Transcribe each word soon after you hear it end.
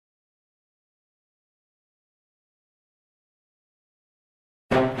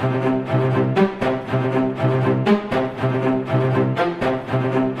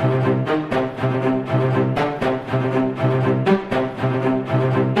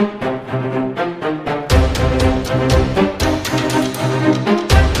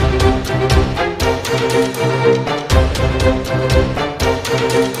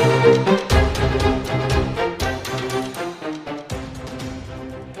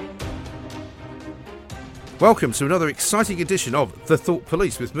Welcome to another exciting edition of The Thought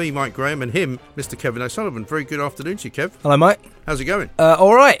Police with me, Mike Graham, and him, Mr. Kevin O'Sullivan. Very good afternoon to you, Kev. Hello, Mike. How's it going?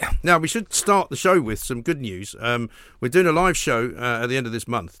 All right. Now, we should start the show with some good news. We're doing a live show at the end of this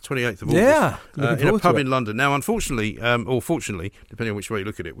month, 28th of August, in a pub in London. Now, unfortunately, or fortunately, depending on which way you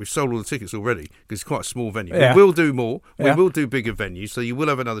look at it, we've sold all the tickets already because it's quite a small venue. Yeah. We will do more. Yeah. We will do bigger venues, so you will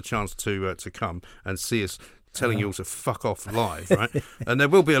have another chance to come and see us telling you all to fuck off live, right? And there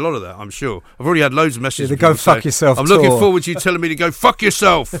will be a lot of that, I'm sure. I've already had loads of messages. Yeah, the go fuck yourself I'm tour. looking forward to you telling me to go fuck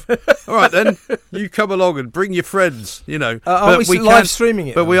yourself. All right, then. You come along and bring your friends, you know. Are we live streaming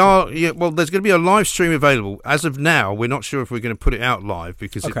it? But we are, yeah, well, there's going to be a live stream available. As of now, we're not sure if we're going to put it out live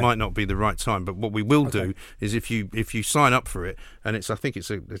because it might not be the right time. But what we will do is if you sign up for it, and I think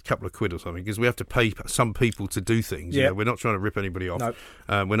it's a couple of quid or something, because we have to pay some people to do things. Yeah. You know, we're not trying to rip anybody off.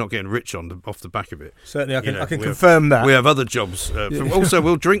 No. We're not getting rich off the back of it. Certainly, I can we confirm that. We have other jobs. Also,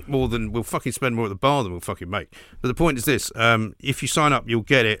 we'll drink more than we'll fucking spend more at the bar than we'll fucking make. But the point is this: if you sign up, you'll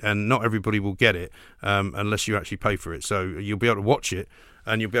get it, and not everybody will get it unless you actually pay for it. So you'll be able to watch it.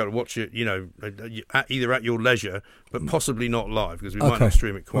 And you'll be able to watch it, you know, either at your leisure, but possibly not live, because we might not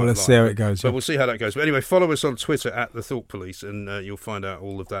stream it quite live. Well, let's see how it goes. But we'll see how that goes. But anyway, follow us on Twitter at The Thought Police, and you'll find out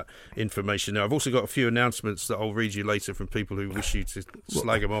all of that information. Now, I've also got a few announcements that I'll read you later from people who wish you to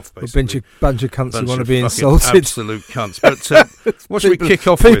slag them off, basically. A bunch of cunts who want to be insulted. Absolute cunts. But what should we kick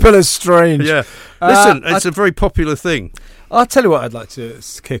off with? People are strange. Yeah. Listen, it's a very popular thing. I'll tell you what I'd like to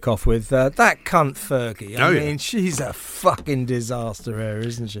kick off with. That cunt Fergie. I mean, she's a fucking disaster here,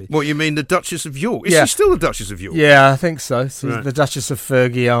 isn't she? What, you mean the Duchess of York? Is she still the Duchess of York? Yeah, I think so. She's the Duchess of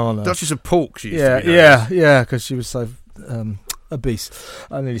Fergiana. Duchess of Pork, she used to be. Yeah, because she was so obese.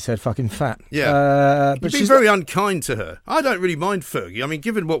 I nearly said fucking fat. Yeah. But she's very unkind to her. I don't really mind Fergie. I mean,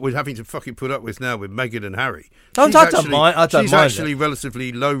 given what we're having to fucking put up with now with Meghan and Harry. I don't mind. She's actually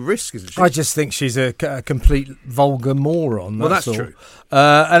relatively low risk, isn't she? I just think she's a complete vulgar moron. That's all. true.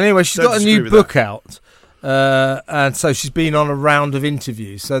 And anyway, she's got a new book out. And so she's been on a round of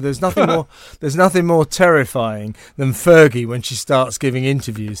interviews. So there's nothing more terrifying than Fergie when she starts giving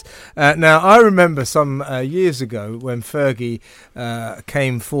interviews. Now I remember some years ago when Fergie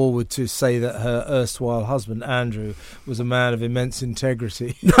came forward to say that her erstwhile husband Andrew was a man of immense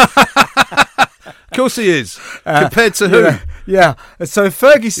integrity. Of course he is. Compared to who? Yeah. So if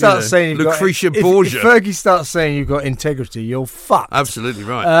Fergie starts saying Lucretia Borgia. If Fergie starts saying you've got integrity, you're fucked. Absolutely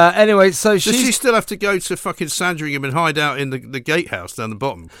right. Anyway, so does she still have to go to fucking Sandringham and hide out in the gatehouse down the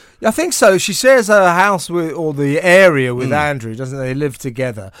bottom? I think so. She shares her house or the area with Andrew, doesn't they? They live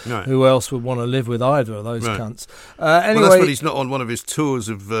together. Right. Who else would want to live with either of those cunts? Anyway, well, that's when he's not on one of his tours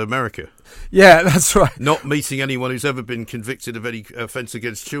of America. Yeah, that's right. Not meeting anyone who's ever been convicted of any offence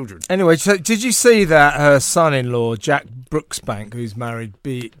against children. Anyway, so did you see that her son-in-law, Jack Brooksbank, who's married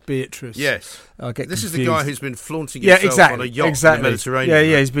Beatrice? Yes. This is the guy who's been flaunting himself on a yacht in the Mediterranean.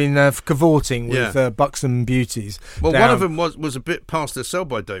 Yeah, he's been cavorting with buxom beauties. Well, one of them was a bit past her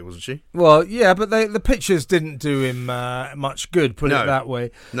sell-by date, wasn't she? Well, yeah, but the pictures didn't do him much good, put it that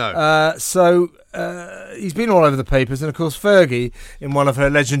way. No. So he's been all over the papers, and of course Fergie, in one of her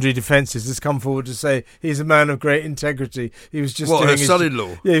legendary defences, has come forward to say he's a man of great integrity. He was just doing her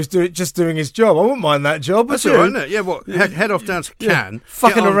son-in-law? Yeah, he was just doing his job. I wouldn't mind that job. That's all right, isn't it? Yeah, what? Head off down to Cannes,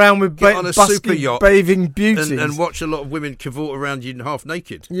 fucking around with on a super yacht, bathing beauties, and watch a lot of women cavort around you half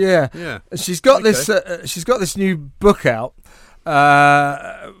naked. Yeah. She's got this. She's got this new book out.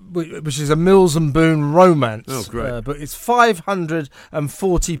 Which is a Mills and Boon romance. Oh, great. But it's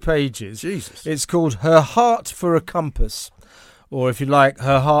 540 pages. Jesus. It's called Her Heart for a Compass. Or, if you like,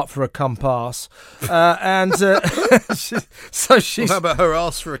 Her Heart for a Compass. How about Her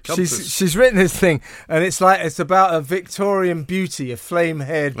Ass for a Compass? She's written this thing, and it's about a Victorian beauty, a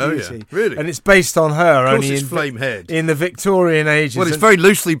flame-haired beauty. Oh, yeah. Really? And it's based on her. Of course it's flame-haired. In the Victorian ages. Well, it's very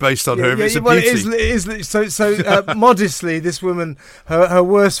loosely based on her, if it's a beauty. It is. So modestly, this woman, her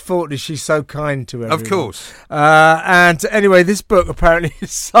worst fault is she's so kind to everyone. Of course. And anyway, this book apparently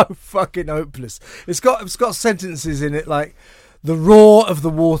is so fucking hopeless. It's got sentences in it like, the roar of the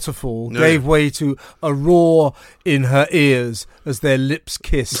waterfall gave way to a roar in her ears as their lips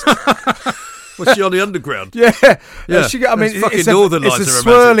kissed. Was she on the underground? Yeah. It's a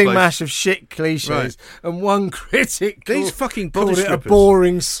swirling mash of shit cliches, and one critic fucking called it a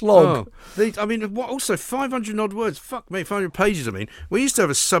boring slog. Also 500 odd words. Fuck me, 500 pages. I mean, we used to have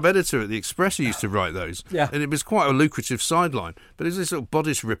a sub-editor at the Express who used to write those, and it was quite a lucrative sideline. But it was this little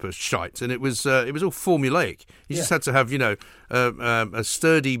bodice ripper shite, and it was all formulaic. You just had to have, a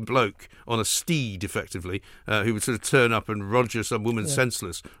sturdy bloke on a steed, effectively, who would sort of turn up and roger some woman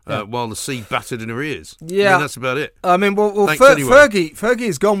senseless while the sea battered in her ears. Yeah. I mean, that's about it. I mean, Fergie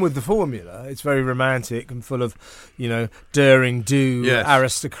has gone with the formula. It's very romantic and full of, daring do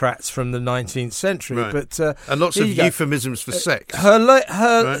aristocrats from the 19th century. Right. But and lots of euphemisms for sex. Her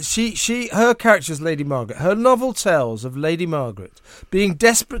character is Lady Margaret. Her novel tells of Lady Margaret being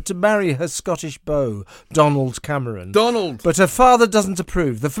desperate to marry her Scottish beau, Donald Cameron. But her father doesn't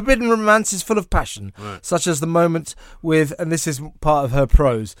approve. The forbidden romance is full of passion, such as the moment with, and this is part of her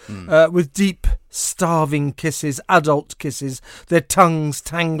prose, with deep, starving kisses, adult kisses, their tongues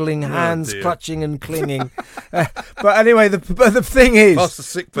tangling, hands clutching and clinging. But anyway, the thing is, pass the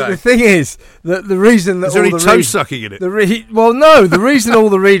sick bag. The thing is that the reason that is there any toe sucking in it? The reason all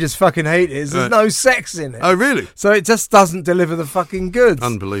the readers fucking hate it is there's no sex in it. Oh, really? So it just doesn't deliver the fucking goods.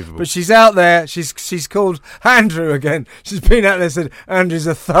 Unbelievable. But she's out there. She's called Andrew again. She's been out there and said Andrew's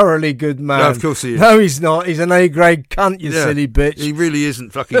a thoroughly good man. No, of course he is. No, he's not. He's an A-grade cunt, you silly bitch. He really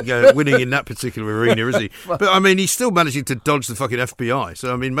isn't fucking winning in that particular arena, is he? But I mean, he's still managing to dodge the fucking FBI.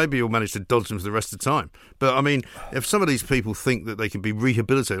 So I mean, maybe he'll manage to dodge them for the rest of the time. But I mean, if some of these people think that they can be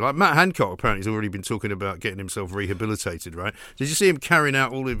rehabilitated, like Matt Hancock apparently has already been talking about getting himself rehabilitated, right? Did you see him carrying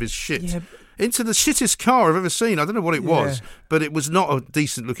out all of his shit? Yeah. Into the shittest car I've ever seen. I don't know what it was, but it was not a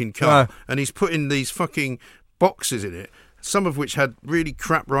decent looking car. No. And he's putting these fucking boxes in it, some of which had really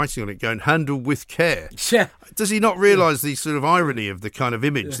crap writing on it going, handle with care. Yeah. Does he not realise the sort of irony of the kind of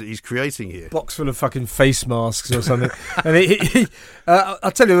image that he's creating here? Box full of fucking face masks or something. And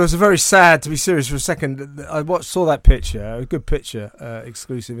I'll tell you, it was very sad, to be serious for a second. I saw that picture, a good picture,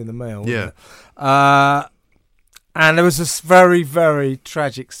 exclusive in the Mail. Yeah. And there was this very, very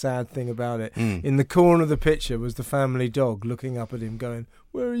tragic, sad thing about it. In the corner of the picture was the family dog looking up at him going,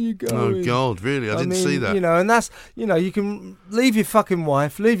 "Where are you going?" Oh, God, really? I didn't see that. And that's, you can leave your fucking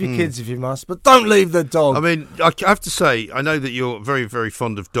wife, leave your kids if you must, but don't leave the dog. I mean, I have to say, I know that you're very, very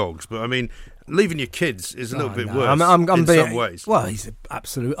fond of dogs, but I mean, leaving your kids is a little bit worse in some ways. Well, he's an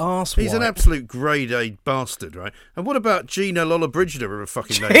absolute arsewite. He's an absolute grade A bastard, right? And what about Gina Lollobrigida, or a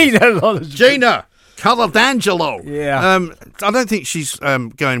fucking name? Gina Lollobrigida. Gina Coladangelo. Yeah. I don't think she's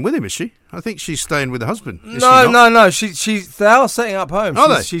going with him, is she? I think she's staying with the husband. No. They are setting up home.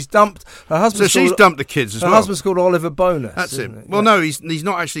 She's dumped her husband. So she's dumped the kids as well. Her husband's called Oliver Bonus. That's him. Well, no, he's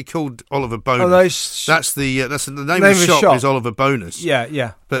not actually called Oliver Bonus. Oh, no, that's the name of the shop is Oliver Bonus.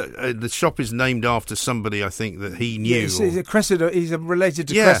 Yeah. But the shop is named after somebody I think that he knew. Yeah, he's related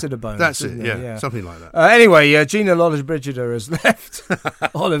to Cressida Bonus. That's it. Yeah, something like that. Anyway, Gina Lollobrigida has left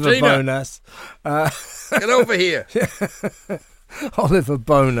Oliver Bonus. Get over here. Oliver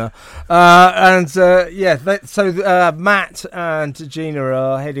Boner. So Matt and Gina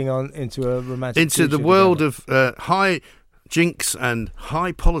are heading on into a romantic into the world together. Of high jinks and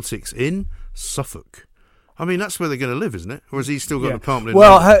high politics in Suffolk. I mean, that's where they're going to live, isn't it? Or has he still got an apartment?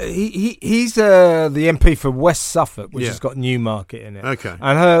 He's the MP for West Suffolk, which has got Newmarket in it. Okay.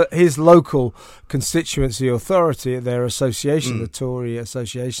 And his local constituency authority, their association, the Tory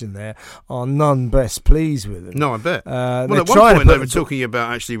association there, are none best pleased with him. No, I bet. Well, at one point they were talking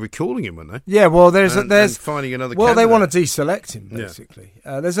about actually recalling him, weren't they? Yeah, well, there's finding another candidate. They want to deselect him, basically.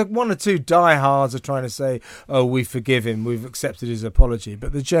 There's one or two diehards are trying to say, "Oh, we forgive him, we've accepted his apology,"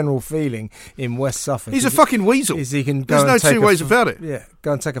 but the general feeling in West Suffolk, he's a fucking weasel. Is he can go? There's no two ways about it. Yeah,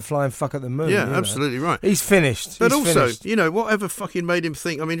 go and take a flying fuck at the moon. Yeah, absolutely right. He's finished. But whatever fucking made him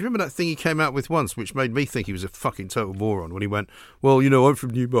think. I mean, remember that thing he came out with once, which made me think he was a fucking total moron when he went, "Well, I'm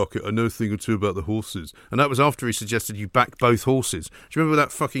from Newmarket. I know a thing or two about the horses," and that was after he suggested you back both horses. Do you remember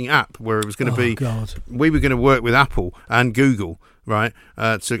that fucking app where it was going to be? God. We were going to work with Apple and Google. Right,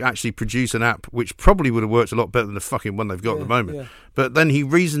 to actually produce an app which probably would have worked a lot better than the fucking one they've got at the moment. Yeah. But then he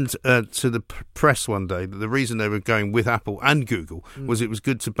reasoned to the press one day that the reason they were going with Apple and Google was it was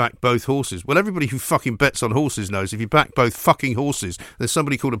good to back both horses. Well, everybody who fucking bets on horses knows if you back both fucking horses, there's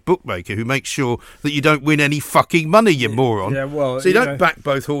somebody called a bookmaker who makes sure that you don't win any fucking money, you moron. Yeah, well, so you don't back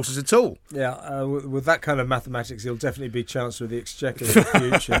both horses at all. Yeah, with that kind of mathematics, he'll definitely be Chancellor of the Exchequer in the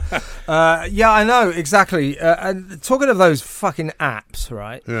future. Yeah, I know, exactly. And talking of those fucking apps,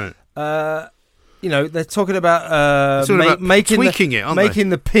 right? They're talking about making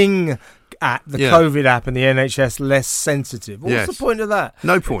the Ping app, the COVID app, and the NHS less sensitive. What's the point of that?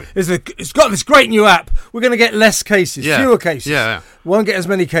 No point. It's got this great new app. We're going to get less cases, fewer cases. Yeah. Won't get as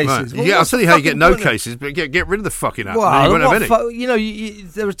many cases. Right. Well, I'll tell you how you get no cases, but get rid of the fucking app. Well, you won't have any.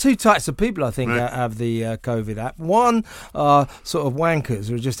 There are two types of people, I think, that have the COVID app. One are sort of wankers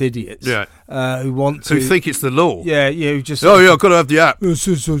who are just idiots. Yeah. Who want to... Who think it's the law. Yeah, who just... Oh, yeah, I've got to have the app. It's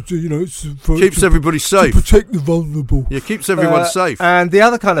Keeps everybody safe. To protect the vulnerable. Yeah, keeps everyone safe. And the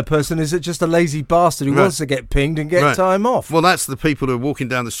other kind of person is just a lazy bastard who wants to get pinged and get time off. Well, that's the people who are walking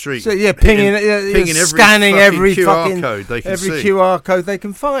down the street. So, pinging scanning every QR code they can see. QR code they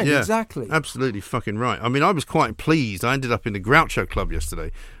can find. Yeah, exactly. Absolutely fucking right. I mean, I was quite pleased. I ended up in the Groucho Club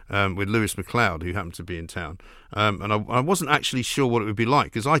yesterday with Lewis McLeod, who happened to be in town. And I wasn't actually sure what it would be like,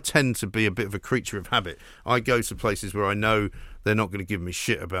 because I tend to be a bit of a creature of habit. I go to places where I know they're not going to give me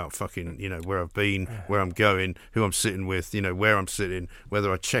shit about fucking, where I've been, where I'm going, who I'm sitting with, where I'm sitting,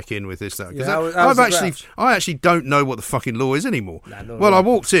 whether I check in with this, that. Because I actually don't know what the fucking law is anymore. I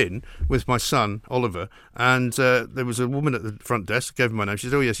walked in with my son, Oliver, and there was a woman at the front desk, gave him my name. She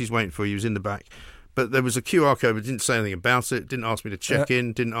said, "Oh, yes, he's waiting for you. He was in the back." But there was a QR code, but didn't say anything about it, didn't ask me to check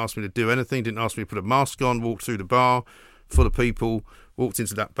in, didn't ask me to do anything, didn't ask me to put a mask on, walked through the bar, full of people, walked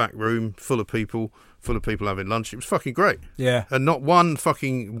into that back room, full of people having lunch. It was fucking great. Yeah. And not one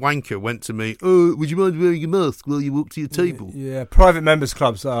fucking wanker went to me, "Oh, would you mind wearing a mask while you walk to your table?" Yeah, private members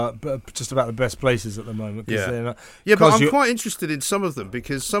clubs are just about the best places at the moment. Yeah, but I'm quite interested in some of them,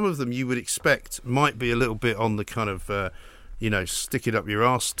 because some of them you would expect might be a little bit on the kind of, stick it up your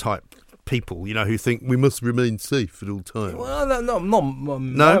arse type people, who think we must remain safe at all times. Well, not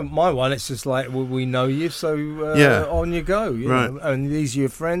my one. It's just like, we know you, so on you go. You know? And these are your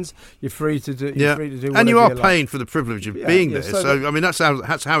friends. You're free to do. You're free to do. And you are paying for the privilege of being there. So I mean, that's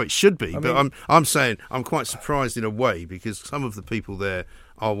how it should be. I'm saying I'm quite surprised in a way, because some of the people there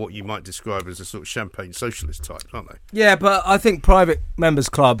are what you might describe as a sort of champagne socialist type, aren't they? Yeah, but I think private members'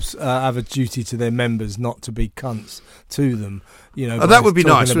 clubs have a duty to their members not to be cunts to them. That would be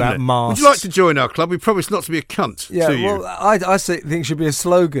nice, wouldn't it? Masks. Would you like to join our club? We promise not to be a cunt to you. Well, I think it should be a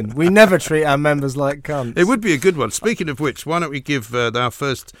slogan. We never treat our members like cunts. It would be a good one. Speaking of which, why don't we give our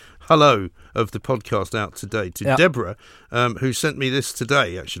first hello of the podcast out today to Deborah, who sent me this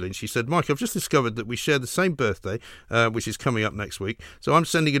today, actually. And she said, "Mike, I've just discovered that we share the same birthday, which is coming up next week. So I'm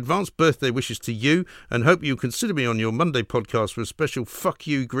sending advanced birthday wishes to you, and hope you consider me on your Monday podcast for a special fuck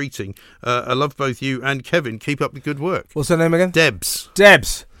you greeting. I love both you and Kevin. Keep up the good work." What's her name again?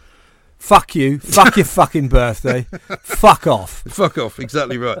 Debs. Fuck you. Fuck your fucking birthday. Fuck off. Fuck off.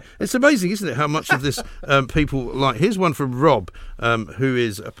 Exactly right. It's amazing, isn't it, how much of this people like. Here's one from Rob, who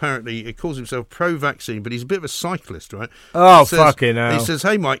is apparently, he calls himself pro-vaccine, but he's a bit of a cyclist, right? Oh, fucking hell. He says,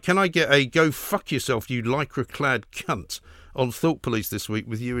 "Hey, Mike, can I get a go fuck yourself, you lycra-clad cunt, on Thought Police this week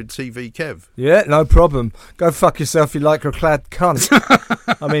with you and TV Kev?" Yeah, no problem. Go fuck yourself, you lycra-clad cunt.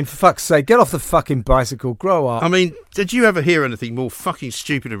 I mean, for fuck's sake, get off the fucking bicycle, grow up. I mean, did you ever hear anything more fucking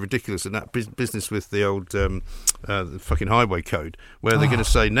stupid and ridiculous than that business with the old the fucking highway code, where they're going to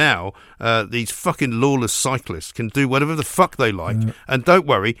say now these fucking lawless cyclists can do whatever the fuck they like, and don't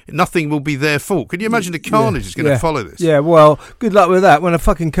worry, nothing will be their fault. Can you imagine the carnage is going to follow this? Yeah, well, good luck with that. When a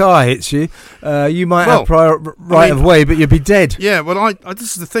fucking car hits you, you might have right of way, but you'll be dead. Yeah, well, I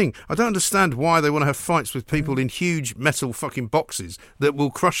this is the thing. I don't understand why they want to have fights with people in huge metal fucking boxes that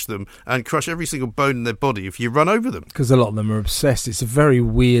will crush them and crush every single bone in their body if you run over them. Because a lot of them are obsessed. It's a very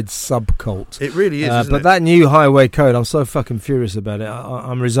weird subcult. It really is, isn't but it? That new highway code, I'm so fucking furious about it.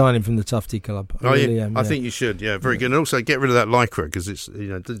 I'm resigning from the Tufty Club. I really am. I think you should. Yeah, very good. And also get rid of that lycra, because it's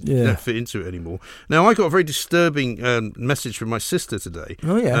don't fit into it anymore. Now, I got a very disturbing message from my sister today.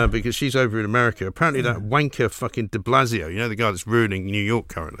 Oh yeah, because she's over in America. Apparently, that wanker fucking De Blasio, the guy that's ruining New York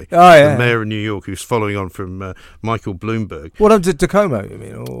currently. Oh yeah, the mayor of New York, who's following on from Michael Bloomberg. What up to Tacoma? You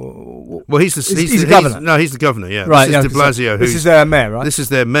mean? Well, he's the governor. No, he's the governor. Yeah, right. This is De Blasio. This is their mayor, right? This is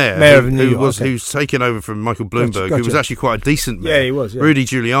their mayor of New York, who's taken over from Michael Bloomberg, who was actually quite a decent mayor. Yeah, he was. Yeah. Rudy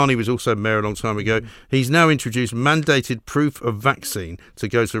Giuliani was also mayor a long time ago. He's now introduced mandated proof of vaccine to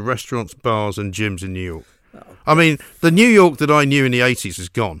go to restaurants, bars, and gyms in New York. I mean, the New York that I knew in the 80s is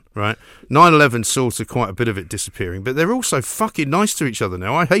gone, right? 9/11 saw quite a bit of it disappearing, but they're also fucking nice to each other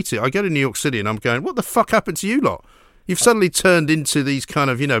now. I hate it. I go to New York City and I'm going, what the fuck happened to you lot? You've suddenly turned into these kind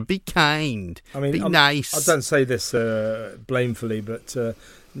of, be kind, be nice. I don't say this blamefully, but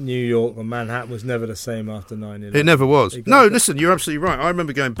New York or Manhattan was never the same after 9/11. It never was. No, listen, you're absolutely right. I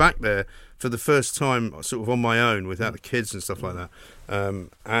remember going back there for the first time sort of on my own without the kids and stuff like that.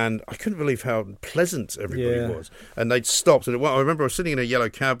 And I couldn't believe how pleasant everybody was. And they'd stopped. And I remember I was sitting in a yellow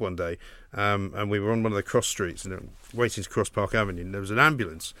cab one day and we were on one of the cross streets and waiting to cross Park Avenue. And there was an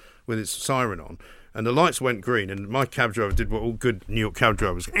ambulance with its siren on. and the lights went green, and my cab driver did what all good New York cab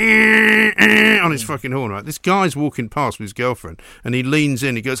drivers on his fucking horn, right? This guy's walking past with his girlfriend, and he leans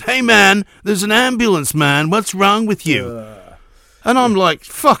in, he goes, "Hey man, there's an ambulance, man, what's wrong with you?" And I'm like,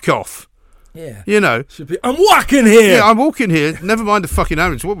 fuck off. Yeah. You know. I'm walking here. Yeah, I'm walking here. Never mind the fucking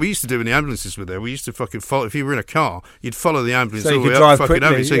ambulance. What we used to do when the ambulances were there, we used to fucking follow. If you were in a car, you'd follow the ambulance all the way up the fucking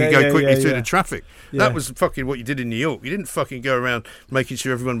avenue so you could go quickly through the traffic. Yeah. That was fucking what you did in New York. You didn't fucking go around making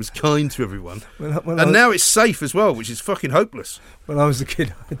sure everyone was kind to everyone. Now it's safe as well, which is fucking hopeless. When I was a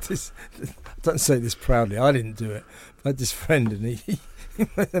kid, I don't say this proudly, I didn't do it. I had this friend, and he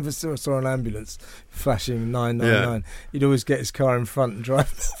never saw an ambulance flashing 999. He'd always get his car in front and drive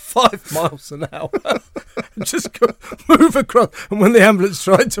 5 miles an hour and just move across. And when the ambulance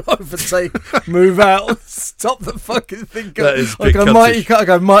tried to overtake, move out, stop the fucking thing. That is big I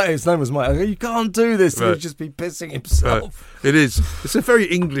go, Mike, his name was Mike. I go, you can't do this. Right. He'd just be pissing himself. Right. It is. It's a very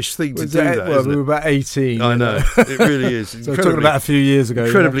English thing to do that, well, we were about 18. I know. It really is. So we're talking about a few years ago.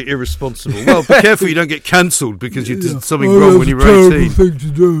 Incredibly irresponsible. Well, be careful you don't get cancelled because you did something wrong when you were 18. Thing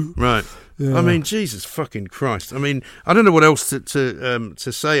to do. Right. Yeah. I mean, Jesus fucking Christ. I mean, I don't know what else to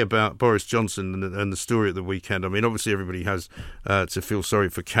say about Boris Johnson and the story at the weekend. I mean, obviously everybody has to feel sorry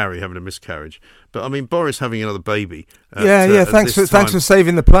for Carrie having a miscarriage. But, I mean, Boris having another baby. Thanks for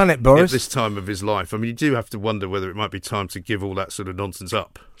saving the planet, Boris. At this time of his life. I mean, you do have to wonder whether it might be time to give all that sort of nonsense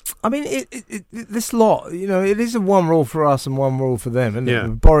up. I mean, this lot, you know, it is a one rule for us and one rule for them.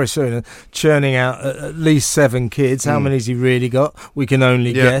 And Boris churning out at least 7 kids. How many has he really got? We can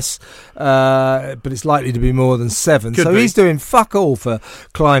only guess. But it's likely to be more than 7. He's doing fuck all for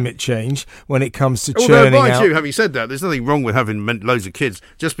climate change when it comes to churning out. Mind you, having said that, there's nothing wrong with having loads of kids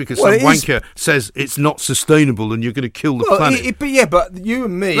just because some wanker says it's not sustainable and you're going to kill the planet. But you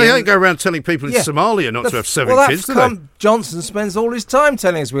and me... They don't go around telling people in Somalia not to have 7 kids, do they? Johnson spends all his time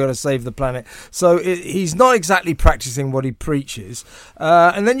telling us we got to save the planet. So he's not exactly practicing what he preaches.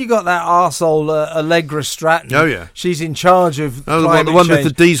 And then you got that arsehole Allegra Stratton. Oh, yeah. She's in charge of the one with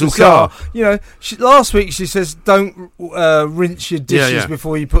the diesel car. You know, last week she says don't rinse your dishes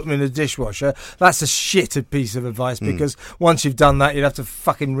before you put them in the dishwasher. That's a shit piece of advice because once you've done that, you'd have to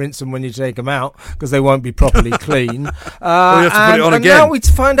fucking rinse them when you take them out because they won't be properly clean. Well, you have to put it on again. And now we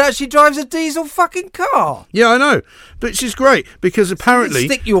find out she drives a diesel fucking car. Yeah, I know. But she's great because apparently...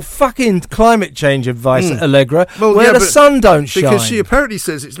 Stick your fucking climate change advice, Allegra, where the sun don't shine. Because she apparently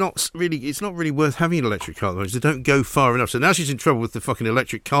says it's not really worth having an electric car. They don't go far enough. So now she's in trouble with the fucking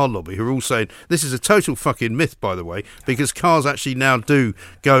electric car lobby, who are all saying this is a total fucking myth, by the way, because cars actually now do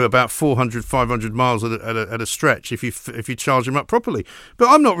go about 400, 500 miles at a stretch if you charge them up properly. But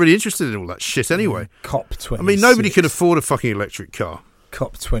I'm not really interested in all that shit anyway. COP26. I mean, nobody can afford a fucking electric car.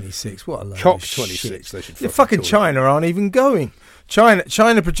 COP26, what a load COP26, of shit. they should fucking China aren't even going.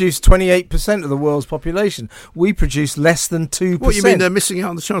 China produced 28% of the world's population. We produce less than 2%. What, you mean they're missing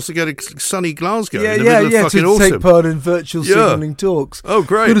out on the chance to go to sunny Glasgow in the middle of fucking to autumn? take part in virtual signalling talks. Oh,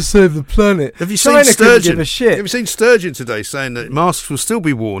 great. Got to save the planet. Have you China seen Sturgeon? Give a shit. Have you seen Sturgeon today saying that masks will still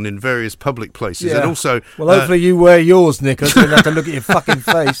be worn in various public places? Yeah. And also... Well, hopefully you wear yours, Nick. I don't have to look at your fucking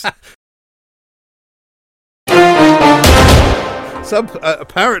face.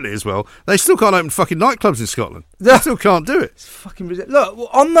 Apparently as well, they still can't open fucking nightclubs in Scotland. They still can't do it. It's fucking ridiculous. Look,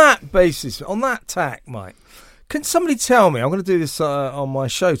 on that basis, on that tack, Mike, can somebody tell me, I'm going to do this on my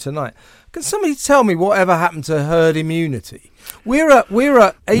show tonight, can somebody tell me whatever happened to herd immunity? We're at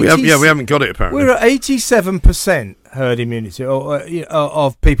 80, we haven't got it apparently. We're at 87% herd immunity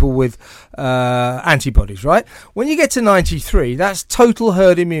of people with antibodies, right? When you get to 93, that's total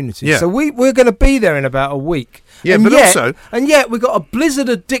herd immunity. Yeah. So we're going to be there in about a week. Yeah, And yet we've got a blizzard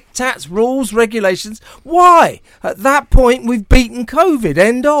of diktats, rules, regulations. Why? At that point, we've beaten COVID.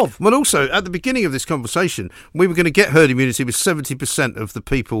 End of. Well, also, at the beginning of this conversation, we were going to get herd immunity with 70% of the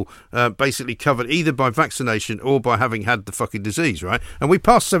people basically covered either by vaccination or by having had the fucking disease, right? And we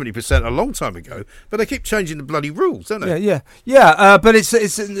passed 70% a long time ago, but they keep changing the bloody rules, don't they? Yeah. But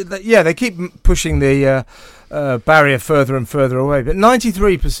they keep pushing the barrier further and further away. But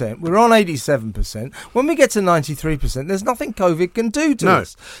 93%, we're on 87%. When we get to 93%, there's nothing COVID can do to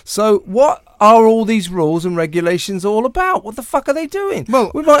us. So what are all these rules and regulations all about? What the fuck are they doing?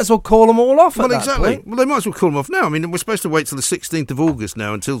 Well, we might as well call them all off at that point. Well, they might as well call them off now. I mean, we're supposed to wait till the 16th of August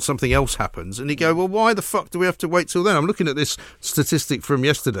now until something else happens. And you go, well, why the fuck do we have to wait till then? I'm looking at this statistic from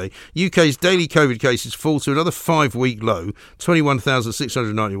yesterday. UK's daily COVID cases fall to another 5-week low,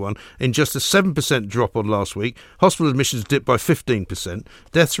 21,691, in just a 7% drop on last week. Hospital admissions dipped by 15%.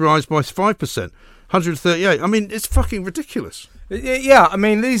 Deaths rise by 5%. 138. I mean, it's fucking ridiculous. Yeah, I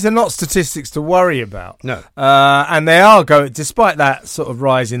mean, these are not statistics to worry about. No. And they are going, despite that sort of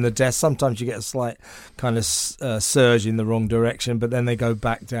rise in the deaths, sometimes you get a slight kind of surge in the wrong direction, but then they go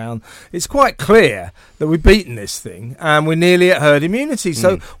back down. It's quite clear that we've beaten this thing and we're nearly at herd immunity.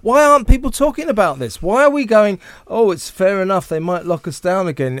 So why aren't people talking about this? Why are we going, oh, it's fair enough, they might lock us down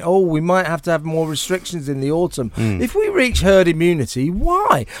again. Oh, we might have to have more restrictions in the autumn. If we reach herd immunity,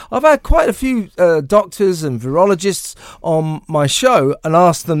 why? I've had quite a few doctors and virologists on my show and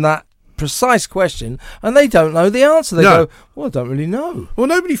asked them that precise question, and they don't know the answer. They go, well, I don't really know. Well,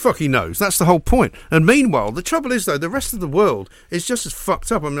 nobody fucking knows. That's the whole point. And meanwhile, the trouble is, though, the rest of the world is just as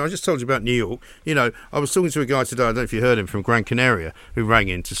fucked up. I mean, I just told you about New York. You know, I was talking to a guy today, I don't know if you heard him, from Gran Canaria, who rang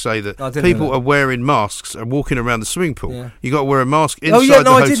in to say that people are wearing masks and walking around the swimming pool. Yeah. You got to wear a mask inside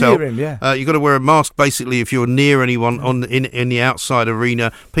the hotel. I did hear him, yeah. You got to wear a mask, basically, if you're near anyone in the outside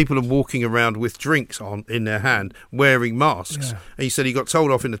arena. People are walking around with drinks in their hand, wearing masks. Yeah. And he said he got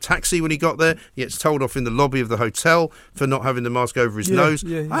told off in the taxi when he got there. He gets told off in the lobby of the hotel for not having the mask over his nose.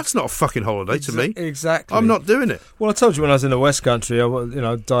 Yeah. That's not a fucking holiday to me. Exactly. I'm not doing it. Well, I told you when I was in the West Country,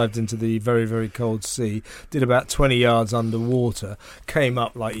 I dived into the very, very cold sea, did about 20 yards underwater, came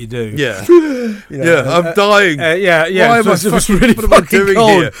up like you do. Yeah. I'm dying. Yeah. Why am I really what am I doing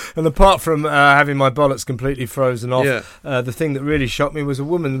cold here? And apart from having my bollocks completely frozen off, the thing that really shocked me was a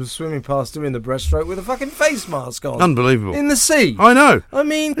woman who was swimming past doing the breaststroke with a fucking face mask on. Unbelievable. In the sea. I know. I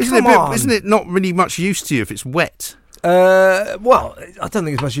mean, isn't it not really much use to you if it's wet? Well, I don't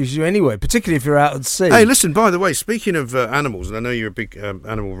think it's much use to you anyway, particularly if you're out at sea. Hey, listen, by the way, speaking of animals, and I know you're a big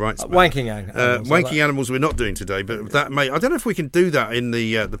animal rights man. Wanking animals. Wanking animals we're not doing today, but that I don't know if we can do that in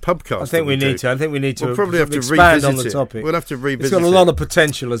the pubcast. I think we need to. We'll probably have to expand revisit on the topic. We'll have to revisit it. It's got a lot of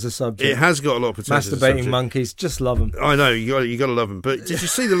potential as a subject. It has got a lot of potential. Masturbating monkeys, just love them. I know, you got to love them. But did you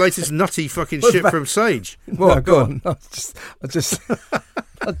see the latest nutty fucking shit from Sage? What? No, go on.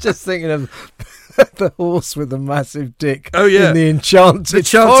 I'm just thinking of the horse with the massive dick. Oh yeah, in the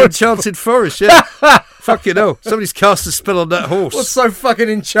enchanted forest. Yeah. Fucking hell, somebody's cast a spell on that horse. What's so fucking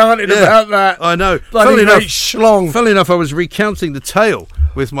enchanted about that? I know. Funnily enough, I was recounting the tale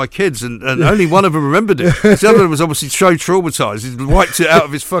with my kids, and only one of them remembered it. The other one was obviously so traumatised, he wiped it out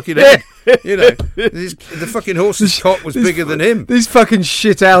of his fucking head. You know, the fucking horse's cock was bigger than him. These fucking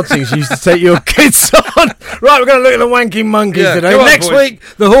shit outings you used to take your kids on. Right, we're going to look at the wanking monkeys today. Next week,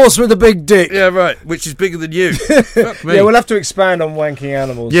 the horse with the big dick. Yeah, right, which is bigger than you. Fuck me. Yeah, we'll have to expand on wanking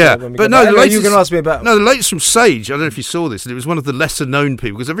animals. Yeah, but no, the latest, you can ask me about. No, the latest from Sage, I don't know if you saw this, and it was one of the lesser known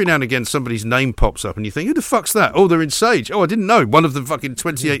people, because every now and again somebody's name pops up and you think, who the fuck's that? Oh, they're in Sage. Oh, I didn't know. One of the fucking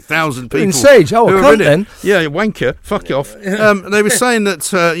 28,000 people. In Sage? Oh, I can't then. Yeah, wanker. Fuck off. They were saying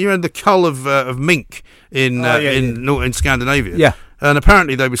that, you know, the cull of mink in Scandinavia. Yeah. And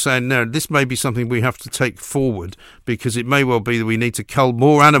apparently they were saying, no, this may be something we have to take forward because it may well be that we need to cull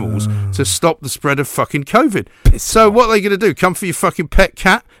more animals to stop the spread of fucking COVID. So what are they going to do? Come for your fucking pet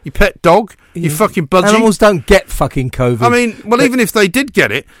cat, your pet dog, your fucking budgie? Animals don't get fucking COVID. I mean, well, even if they did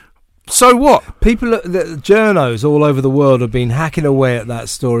get it, so what? People, the journos all over the world have been hacking away at that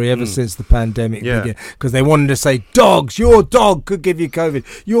story ever since the pandemic began, because they wanted to say, dogs, your dog could give you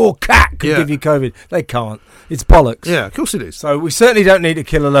COVID, your cat could give you COVID. They can't. It's bollocks. Yeah, of course it is. So we certainly don't need to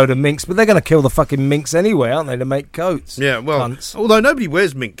kill a load of minks, but they're going to kill the fucking minks anyway, aren't they, to make coats? Yeah, well, although nobody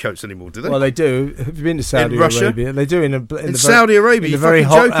wears mink coats anymore, do they? Well, they do. Have you been to Saudi Arabia? They do in Saudi Arabia, in the very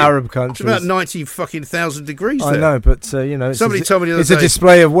hot Arab countries. It's about 90,000 degrees there. I know, but you know, somebody told me the other day, it's a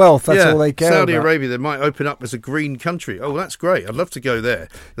display of wealth. That's all they care Saudi about. Arabia, they might open up as a green country. Oh, that's great. I'd love to go there.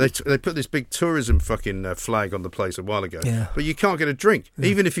 They put this big tourism fucking flag on the place a while ago. Yeah. But you can't get a drink. Yeah.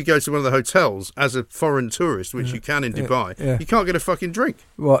 Even if you go to one of the hotels as a foreign tourist, which you can in Dubai, you can't get a fucking drink.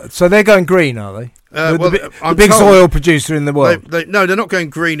 What? So they're going green, are they? The biggest oil producer in the world. No, they're not going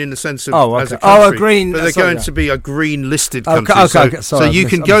green in the sense of as a country. Oh, a green. But they're going to be a green listed country. Okay, so you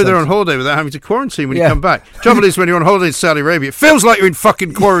can go there on holiday without having to quarantine when you come back. Trouble is, when you're on holiday in Saudi Arabia, it feels like you're in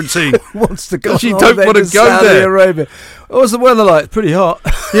fucking quarantine. Wants to go? You don't want to go Saudi there. Arabia. What's the weather like? It's pretty hot.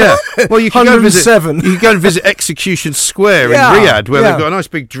 Yeah. Well, you can go and visit visit Execution Square in Riyadh, where they've got a nice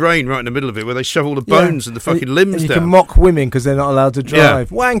big drain right in the middle of it, where they shove all the bones and the fucking limbs down. You can mock women because they're not allowed to drive.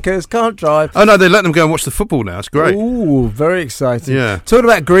 Wankers can't drive. Oh no, they let them go and watch the football now. It's great. Ooh, very exciting. Yeah. Talking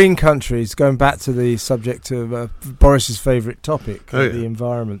about green countries, going back to the subject of Boris's favourite topic, the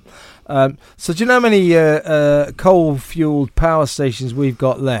environment. So do you know how many coal-fuelled power stations we've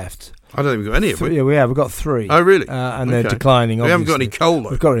got left? I don't think we've got any of them. Yeah, we have. We've got 3. Oh, really? And they're declining, obviously. We haven't got any coal,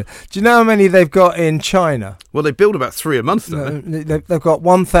 though. We've got it. Do you know how many they've got in China? Well, they build about 3 a month, don't they? They've got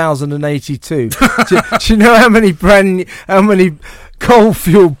 1,082. do you know how many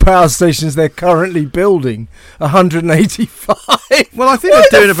coal-fueled power stations they're currently building? 185. Well, I think Why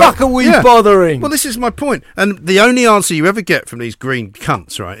they're doing the fuck are we bothering? Well, this is my point. And the only answer you ever get from these green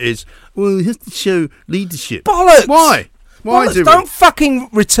cunts, right, is, well, you have to show leadership. Bollocks! Why? Don't fucking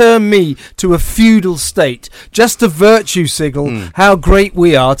return me to a feudal state just to virtue signal how great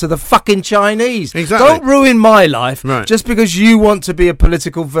we are to the fucking Chinese. Exactly. Don't ruin my life right. just because you want to be a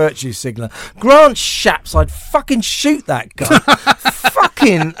political virtue signaler. Grant Shapps, I'd fucking shoot that guy.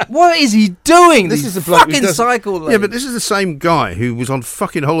 Fucking, what is he doing? This is the bloke fucking cycle lane. Yeah, but this is the same guy who was on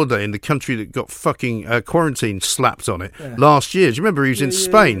fucking holiday in the country that got fucking quarantine slapped on it last year. Do you remember he was in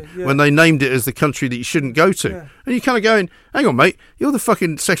Spain when they named it as the country that you shouldn't go to? Yeah. And you're kind of going, hang on, mate, you're the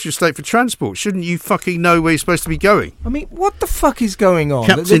fucking Secretary of State for Transport. Shouldn't you fucking know where you're supposed to be going? I mean, what the fuck is going on?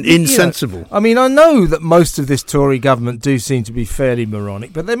 Captain Insensible. I mean, I know that most of this Tory government do seem to be fairly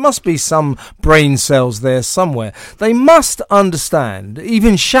moronic, but there must be some brain cells there somewhere. They must understand,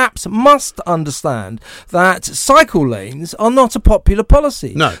 even Shapps must understand, that cycle lanes are not a popular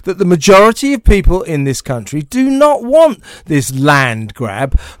policy. No. That the majority of people in this country do not want this land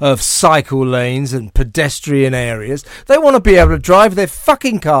grab of cycle lanes and pedestrian areas. They want to be able to drive their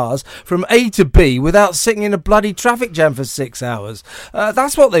fucking cars from A to B without sitting in a bloody traffic jam for 6 hours.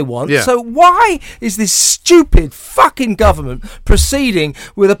 That's what they want. Yeah. So why is this stupid fucking government proceeding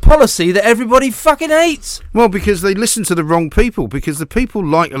with a policy that everybody fucking hates? Well, because they listen to the wrong people. Because the people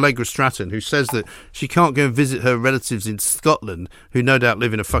like Allegra Stratton, who says that she can't go and visit her relatives in Scotland, who no doubt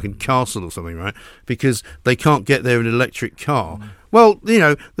live in a fucking castle or something, right? Because they can't get there in an electric car. Well, you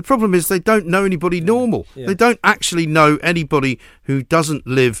know, the problem is they don't know anybody normal. Yeah. They don't actually know anybody who doesn't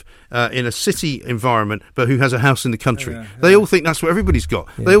live in a city environment but who has a house in the country. They all think that's what everybody's got.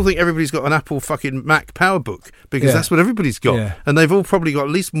 They all think everybody's got an Apple fucking Mac PowerBook because that's what everybody's got. Yeah. And they've all probably got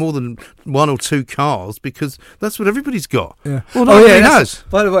at least more than 1 or 2 cars because that's what everybody's got. Yeah. Well, nobody has.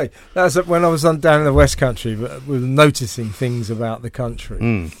 By the way, that's when I was down in the West Country, we were noticing things about the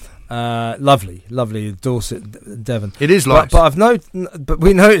country. Lovely, Dorset, Devon. It is nice. But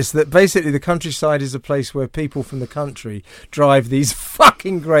we noticed that basically the countryside is a place where people from the country drive these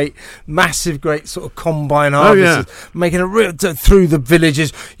fucking massive sort of combine harvesters, making a real through the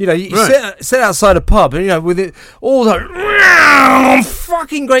villages. You know, you sit outside a pub, and you know, with it all the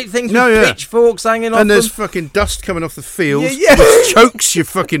fucking great things with pitchforks hanging off and there's fucking dust coming off the fields, which chokes your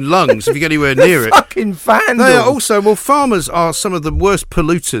fucking lungs if you get anywhere near it. Fucking vandals. They are also, farmers are some of the worst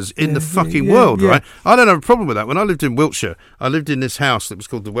polluters in the fucking world, right? I don't have a problem with that. When I lived in Wiltshire, I lived in this house that was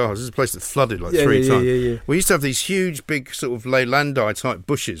called the Well House. This is a place that flooded 3 times. We used to have these huge, big sort of Leylandii type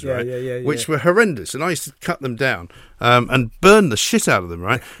bushes, right? Which were horrendous, and I used to cut them down and burn the shit out of them,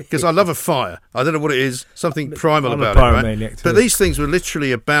 right? Because I love a fire. I don't know what it is, something primal about it, right? But these things were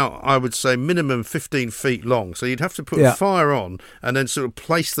literally about, I would say, minimum 15 feet long. So you'd have to put a fire on and then sort of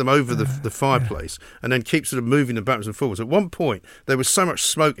place them over the fireplace and then keep sort of moving them backwards and forwards. At one point, there was so much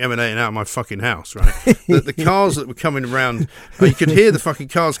smoke emanating out of my fucking house, right? That the cars that were coming around, you could hear the fucking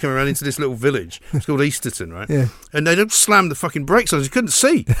cars coming around into this little village. It's called Easterton, right? Yeah. And they just slammed the fucking brakes on us. You couldn't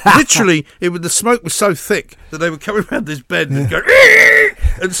see. Literally, the smoke was so thick that they were coming around this bed and go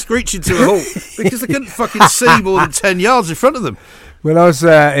and screeching to a halt because they couldn't fucking see more than 10 yards in front of them. When I was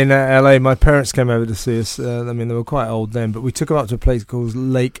in LA, my parents came over to see us. I mean, they were quite old then, but we took them up to a place called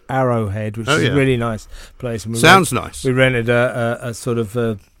Lake Arrowhead, which is a really nice place. And Sounds nice. We rented a sort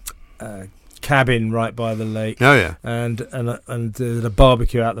of cabin right by the lake. Oh yeah, and a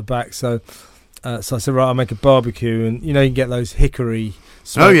barbecue out the back. So I said, right, I'll make a barbecue, and you know, you can get those hickory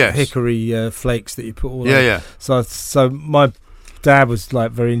flakes that you put all over. Yeah. So my Dad was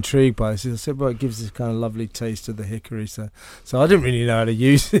like very intrigued by this. I said, well, it gives this kind of lovely taste of the hickory. So I didn't really know how to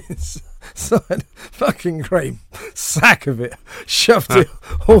use it. So I had a fucking great sack of it, shoved it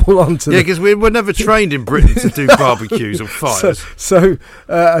all onto because we were never trained in Britain to do barbecues or fires. So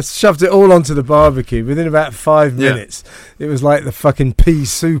I shoved it all onto the barbecue. Within about 5 minutes, it was like the fucking pea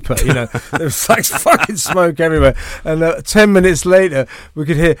super, you know. There was like fucking smoke everywhere. And 10 minutes later, we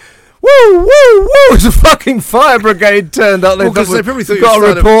could hear, woo, woo, woo! It's a fucking fire brigade turned up. They probably thought you got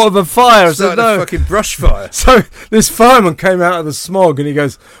a report of a fire. I said, no. A fucking brush fire. So this fireman came out of the smog and he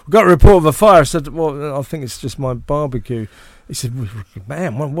goes, we've got a report of a fire. I said, well, I think it's just my barbecue. He said,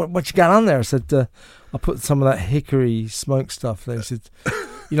 man, what you got on there? I said, I put some of that hickory smoke stuff there. He said,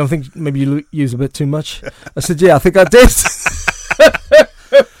 you don't think maybe you use a bit too much? I said, yeah, I think I did.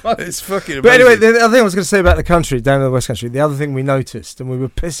 It's fucking amazing. But anyway, the other thing I was going to say about the country, down in the West Country, the other thing we noticed, and we were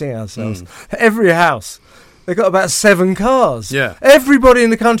pissing ourselves, every house, they got about 7 cars. Yeah. Everybody in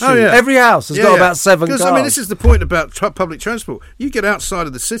the country, every house has got about 7 cars. Because, I mean, this is the point about public transport. You get outside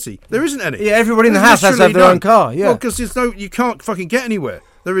of the city, there isn't any. Yeah, everybody in the house has to have their own car, yeah. Well, because you can't fucking get anywhere.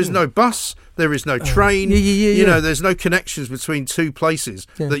 There is no bus. There is no train. You know, there's no connections between two places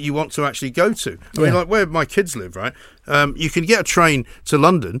that you want to actually go to. I mean, like where my kids live, right? You can get a train to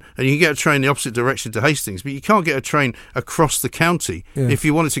London and you can get a train the opposite direction to Hastings, but you can't get a train across the county. If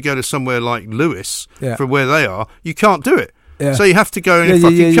you wanted to go to somewhere like Lewis from where they are, you can't do it. So you have to go in a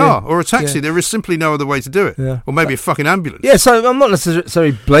fucking car or a taxi. There is simply no other way to do it. Or maybe a fucking ambulance. Yeah, so I'm not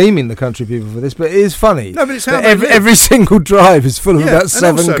necessarily blaming the country people for this, but it is funny. No, but it's how every single drive is full of about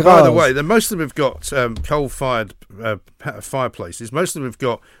 7 also, cars. By the way, most of them have got coal-fired fireplaces. Most of them have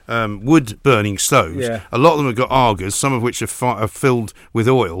got wood-burning stoves. A lot of them have got Argas, some of which are filled with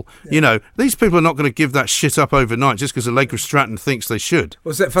oil. You know, these people are not going to give that shit up overnight just because Allegra Stratton thinks they should.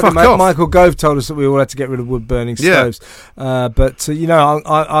 Well, fucking Michael Gove told us that we all had to get rid of wood-burning stoves. But you know,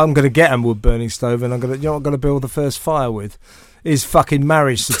 I'm going to get a wood-burning stove, and I'm going to build the first fire with his fucking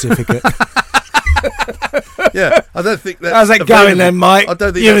marriage certificate. I don't think that's... How's that going then, Mike? I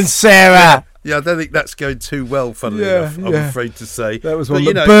don't think you and Sarah. Yeah, I don't think that's going too well, funnily enough, I'm afraid to say. That was one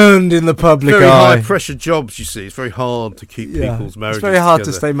that burned in the public eye. Very high-pressure jobs, you see. It's very hard to keep people's marriages It's very hard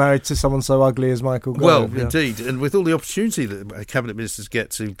together. to stay married to someone so ugly as Michael Gove. Well, indeed. And with all the opportunity that cabinet ministers get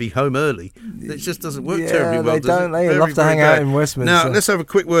to be home early, it just doesn't work terribly well, they don't. They love to hang out in Westminster. Now, let's have a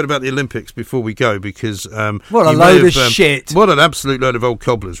quick word about the Olympics before we go, because... what a load of shit. What an absolute load of old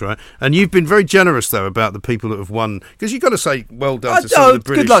cobblers, right? And you've been very generous, though, about the people that have won, because you've got to say well done to some of the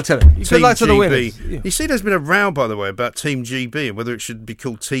British... Good luck to them. Good luck to the winners. You see, there's been a row, by the way, about Team GB and whether it should be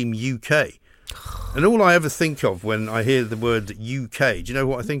called Team UK. And all I ever think of when I hear the word UK, do you know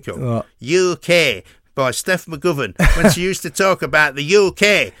what I think of? What? UK. By Steph McGovern when she used to talk about the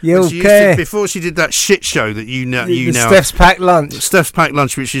UK. Before she did that shit show that you now Steph's Packed Lunch. Steph's Packed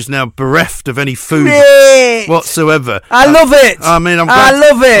Lunch, which is now bereft of any food whatsoever. I love it. I mean, I'm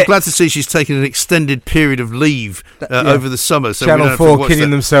glad to see she's taken an extended period of leave over the summer. So Channel 4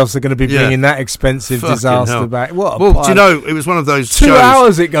 kidding themselves are going to be bringing that expensive disaster back. What? Do you know it was one of those 2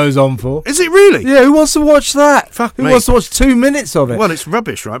 hours it goes on for? Is it really? Yeah. Who wants to watch that? Who wants to watch 2 minutes of it? Well, it's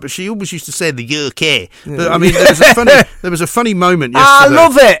rubbish, right? But she always used to say the UK. But I mean, there was a funny moment yesterday. I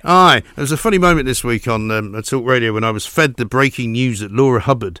love it. There was a funny moment this week on Talk Radio when I was fed the breaking news that Laurel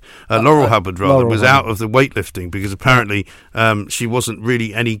Hubbard was out of the weightlifting because apparently she wasn't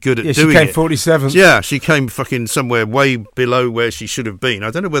really any good at doing it. She came 47th. Yeah, she came fucking somewhere way below where she should have been. I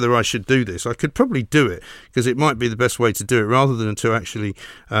don't know whether I should do this. I could probably do it because it might be the best way to do it rather than to actually...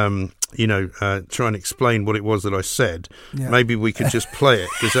 try and explain what it was that I said. Maybe we could just play it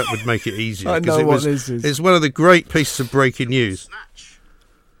because that would make it easier. I know what this is. It's one of the great pieces of breaking news.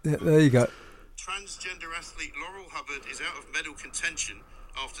 Yeah, there you go. Transgender athlete Laurel Hubbard is out of medal contention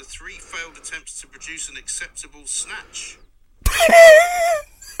after 3 failed attempts to produce an acceptable snatch.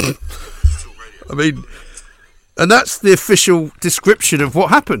 I mean, and that's the official description of what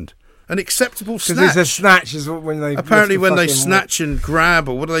happened. An acceptable snatch. Because it's a snatch is when they... Apparently when they snatch and grab,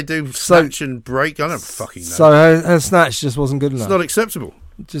 or what do they do? Snatch and break? I don't fucking know. So her snatch just wasn't good enough. It's not acceptable.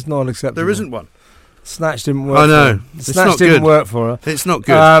 Just not acceptable. There isn't one. Snatch didn't work I know. for her. Snatch didn't work for her. It's not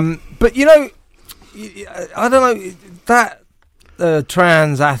good. But, you know, I don't know, that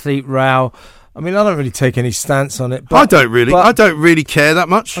trans athlete row... I mean, I don't really take any stance on it. But, I don't really care that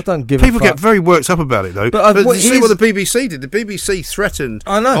much. I don't give a fuck. People get very worked up about it, though. But you see what the BBC did? The BBC threatened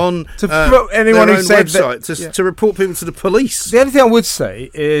on anyone who said website to report people to the police. The only thing I would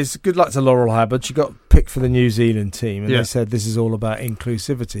say is good luck to Laurel Hubbard. She got picked for the New Zealand team, and they said this is all about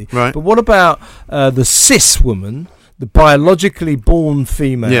inclusivity. Right. But what about the cis woman? The biologically born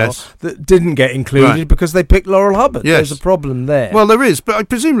female that didn't get included because they picked Laurel Hubbard. There's a problem there. Well, there is, but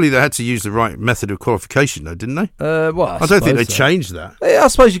presumably they had to use the right method of qualification, though, didn't they? I don't think they changed that. I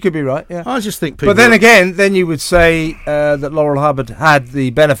suppose you could be right, yeah. I just think people... But then again, then you would say that Laurel Hubbard had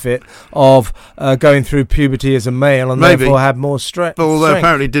the benefit of going through puberty as a male and therefore had more strength. But although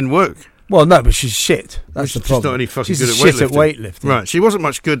apparently it didn't work. Well, no, but she's shit. That's the problem. She's not any fucking good at weightlifting. Right, she wasn't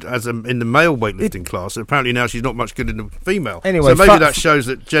much good in the male weightlifting class. Apparently now she's not much good in the female. Anyway, so maybe that shows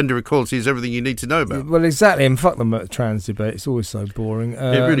that gender equality is everything you need to know about. Well, exactly, and fuck the trans debate. It's always so boring.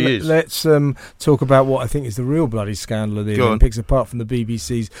 It really is. Let's talk about what I think is the real bloody scandal of the Olympics, apart from the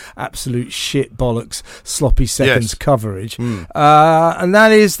BBC's absolute shit bollocks, sloppy seconds coverage. And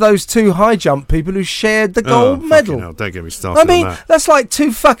that is those 2 high jump people who shared the gold medal. Hell, don't get me started on that. That's like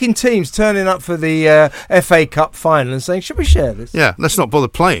 2 fucking teams turning up for the FA Cup final and saying, should we share this? Yeah, let's not bother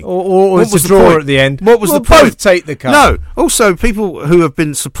playing. Or it's a draw at the end. What was the point? We'll both take the cup. No. Also, people who have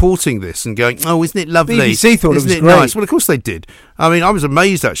been supporting this and going, oh, isn't it lovely? BBC thought it was great. Nice? Well, of course they did. I mean, I was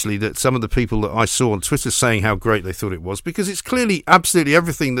amazed, actually, that some of the people that I saw on Twitter saying how great they thought it was, because it's clearly absolutely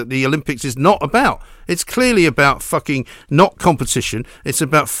everything that the Olympics is not about. It's clearly about fucking not competition. It's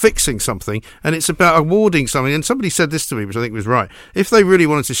about fixing something, and it's about awarding something. And somebody said this to me, which I think was right. If they really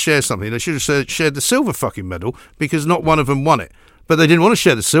wanted to share something, they should have shared the silver fucking medal, because not one of them won it. But they didn't want to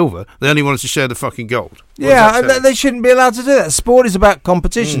share the silver. They only wanted to share the fucking gold. They shouldn't be allowed to do that. Sport is about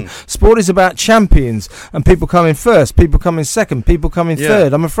competition. Sport is about champions and people coming first, people coming second, people coming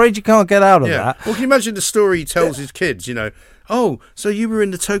third. I'm afraid you can't get out of that. Well, can you imagine the story he tells his kids, Oh, so you were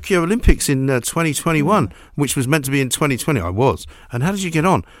in the Tokyo Olympics in 2021, which was meant to be in 2020. I was. And how did you get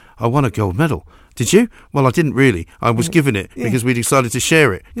on? I won a gold medal. Did you? Well, I didn't really. I was given it because we decided to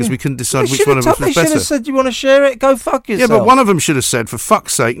share it because we couldn't decide which one of us was better. They should have said, you want to share it? Go fuck yourself. Yeah, but one of them should have said, for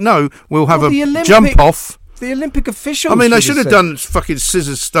fuck's sake, no, we'll have a jump off. The Olympic officials. I mean, they should have done fucking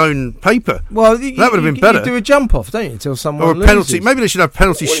scissors, stone, paper. Well, that would have been better. You do a jump off, don't you, until someone or a penalty. loses. Maybe they should have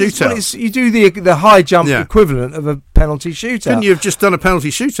penalty shootout. You do the high jump equivalent of a penalty shootout. Couldn't you have just done a penalty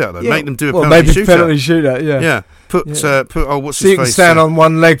shootout though? Make them do a penalty shootout. Penalty shootout. Yeah. Put what's his face? So you can stand on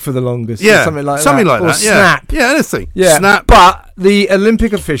one leg for the longest. Yeah, something like that. Or snap. Yeah, anything. Yeah, snap. But the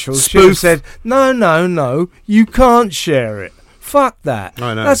Olympic officials should have said, no, you can't share it. Fuck that.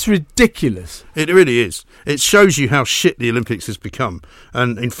 I know. That's ridiculous. It really is. It shows you how shit the Olympics has become.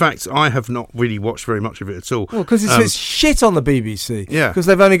 And in fact, I have not really watched very much of it at all. Well, because it's shit on the BBC. Yeah. Because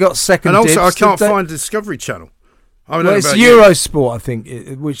they've only got second dibs. And also, I can't find the Discovery Channel. It's Eurosport, I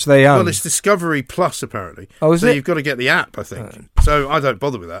think, which they own. Well, it's Discovery Plus, apparently. Oh, is it? So you've got to get the app, I think. So I don't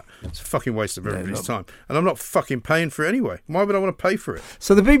bother with that. It's a fucking waste of everybody's time. And I'm not fucking paying for it anyway. Why would I want to pay for it?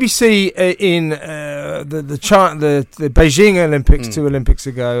 So the BBC in the Beijing Olympics, 2 Olympics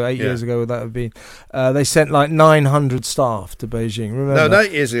ago, 8 years ago, would that have been, they sent like 900 staff to Beijing. Remember? No,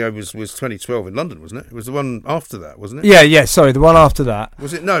 8 years ago was 2012 in London, wasn't it? It was the one after that, wasn't it? Yeah, sorry, the one after that.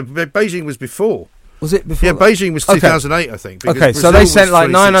 Was it? No, Beijing was before. Was it before? Yeah, Beijing was 2008, I think. Okay, so they sent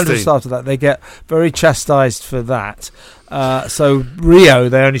like 900 staff to that. They get very chastised for that. So Rio,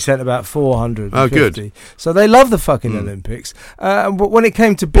 they only sent about 400. Oh, good. So they love the fucking Olympics. But when it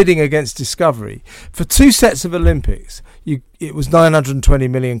came to bidding against Discovery, for 2 sets of Olympics, it was 920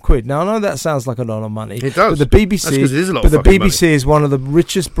 million quid. Now I know that sounds like a lot of money. It does. But the BBC, That's 'cause it is a lot of fucking money. is one of the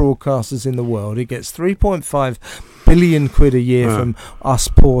richest broadcasters in the world. It gets 3.5 billion quid a year from us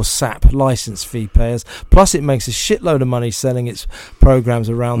poor sap licence fee payers. Plus, it makes a shitload of money selling its programmes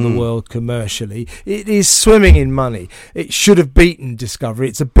around the world commercially. It is swimming in money. It should have beaten Discovery.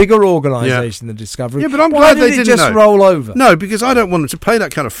 It's a bigger organisation than Discovery. Yeah, but I'm glad they didn't just roll over. No, because I don't want them to pay that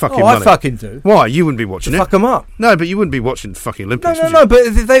kind of fucking money. I fucking do. Why? You wouldn't be watching it. Fuck them up. No, but you wouldn't be watching the fucking Olympics. No.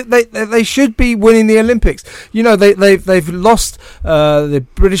 But they should be winning the Olympics. You know, they've lost the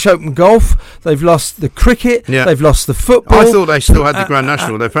British Open golf. They've lost the cricket. Yeah. They've lost the football. I thought they still had the Grand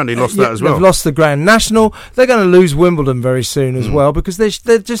National. They apparently lost that as well. They've lost the Grand National. They're going to lose Wimbledon very soon as well because they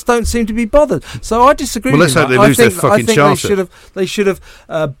just don't seem to be bothered. So I disagree. Well, let's hope they lose their fucking charter. They should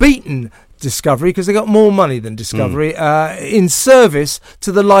have beaten Discovery because they got more money than Discovery in service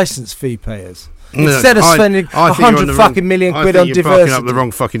to the licence fee payers. Instead of spending 100 fucking million quid on diversity. You're barking up the wrong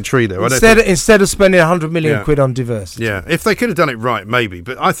fucking tree there. Instead of spending 100 million quid on diversity. Yeah, if they could have done it right, maybe.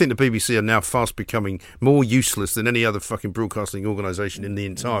 But I think the BBC are now fast becoming more useless than any other fucking broadcasting organisation in the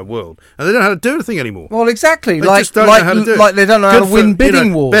entire world. And they don't know how to do anything anymore. Well, exactly. They just don't know how to do it. Like they don't know how to win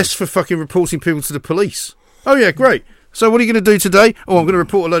bidding wars. Best for fucking reporting people to the police. Oh, yeah, great. So what are you going to do today? Oh, I'm going to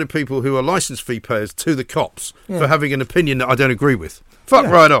report a load of people who are licence fee payers to the cops for having an opinion that I don't agree with. Fuck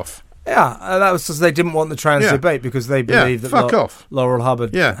right off. Yeah, that was because they didn't want the trans debate because they believe that fuck off. Laurel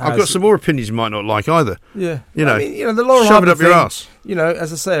Hubbard. Yeah, I've got some more opinions you might not like either. Yeah, the Laurel shove Hubbard it up your ass. You know,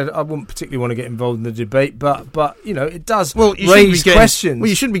 as I said, I wouldn't particularly want to get involved in the debate, but it does raise questions. Well,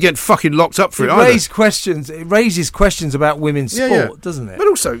 you shouldn't be getting fucking locked up for it either. It raises questions about women's sport, doesn't it? But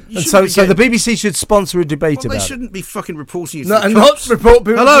also, so the BBC should sponsor a debate about it. They shouldn't be fucking reporting you to the cops. Not report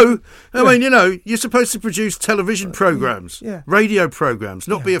people. Hello? I mean, you're supposed to produce television programmes, radio programmes,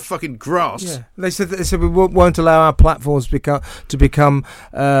 not be a fucking grass. Yeah. They said we won't allow our platforms to become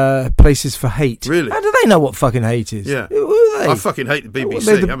places for hate. Really? How do they know what fucking hate is? Yeah. Who are they? I fucking hate the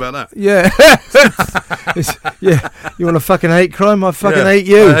BBC. How about that? Yeah. You want to fucking hate crime? I fucking hate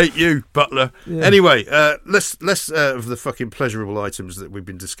you. I hate you, Butler. Yeah. Anyway, less of the fucking pleasurable items that we've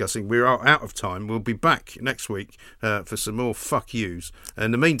been discussing. We are out of time. We'll be back next week for some more fuck yous.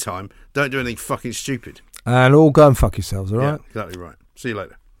 In the meantime, don't do anything fucking stupid. And all go and fuck yourselves, all right? Yeah, exactly right. See you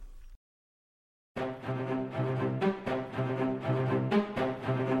later.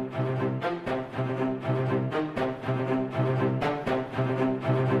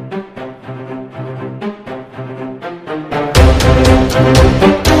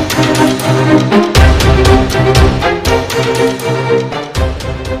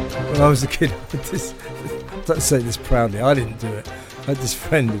 When I was a kid, don't say this proudly, I didn't do it. I had this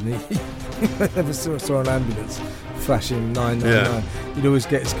friend, and he never saw an ambulance flashing 999. He'd always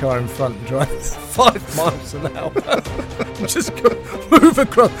get his car in front and drive 5 miles an hour. Just move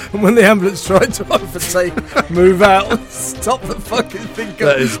across. And when the ambulance tried to overtake, move out, stop the fucking thing.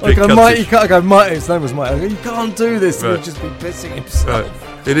 That is I go, Mike, you can't. I go, Mike, his name was Mike. I go, you can't do this. Right. He'd just be pissing himself. Right.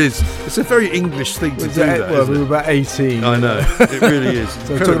 It is. It's a very English thing to do that. Well, we were about 18. I know. It really is.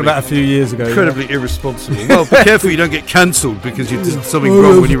 So we're talking about a few years ago. Incredibly irresponsible. Well, be careful you don't get cancelled because you did something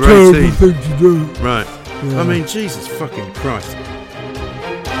wrong when you were 18. Thing to do. Right. Yeah. I mean, Jesus fucking Christ.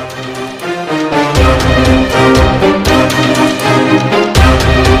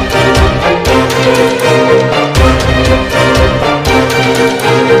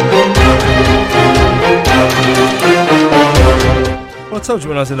 Well, I told you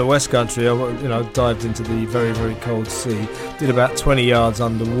when I was in the West Country, I dived into the very, very cold sea, did about 20 yards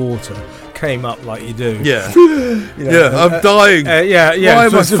underwater, came up like you do. Yeah. I'm dying. Yeah. Why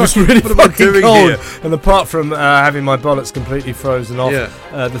It was really fucking cold. Here? And apart from having my bollocks completely frozen off,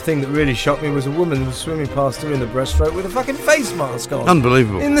 the thing that really shocked me was a woman was swimming past her in the breaststroke with a fucking face mask on.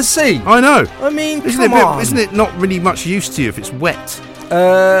 Unbelievable. In the sea. I know. I mean, Isn't it not really much use to you if it's wet?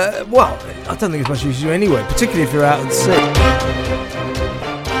 Well, I don't think it's much use to you anyway, particularly if you're out at sea.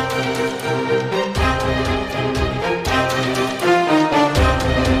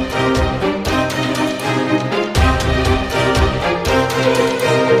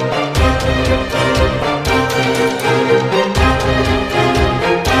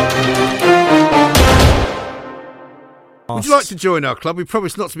 Would you like to join our club? We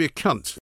promise not to be a cunt.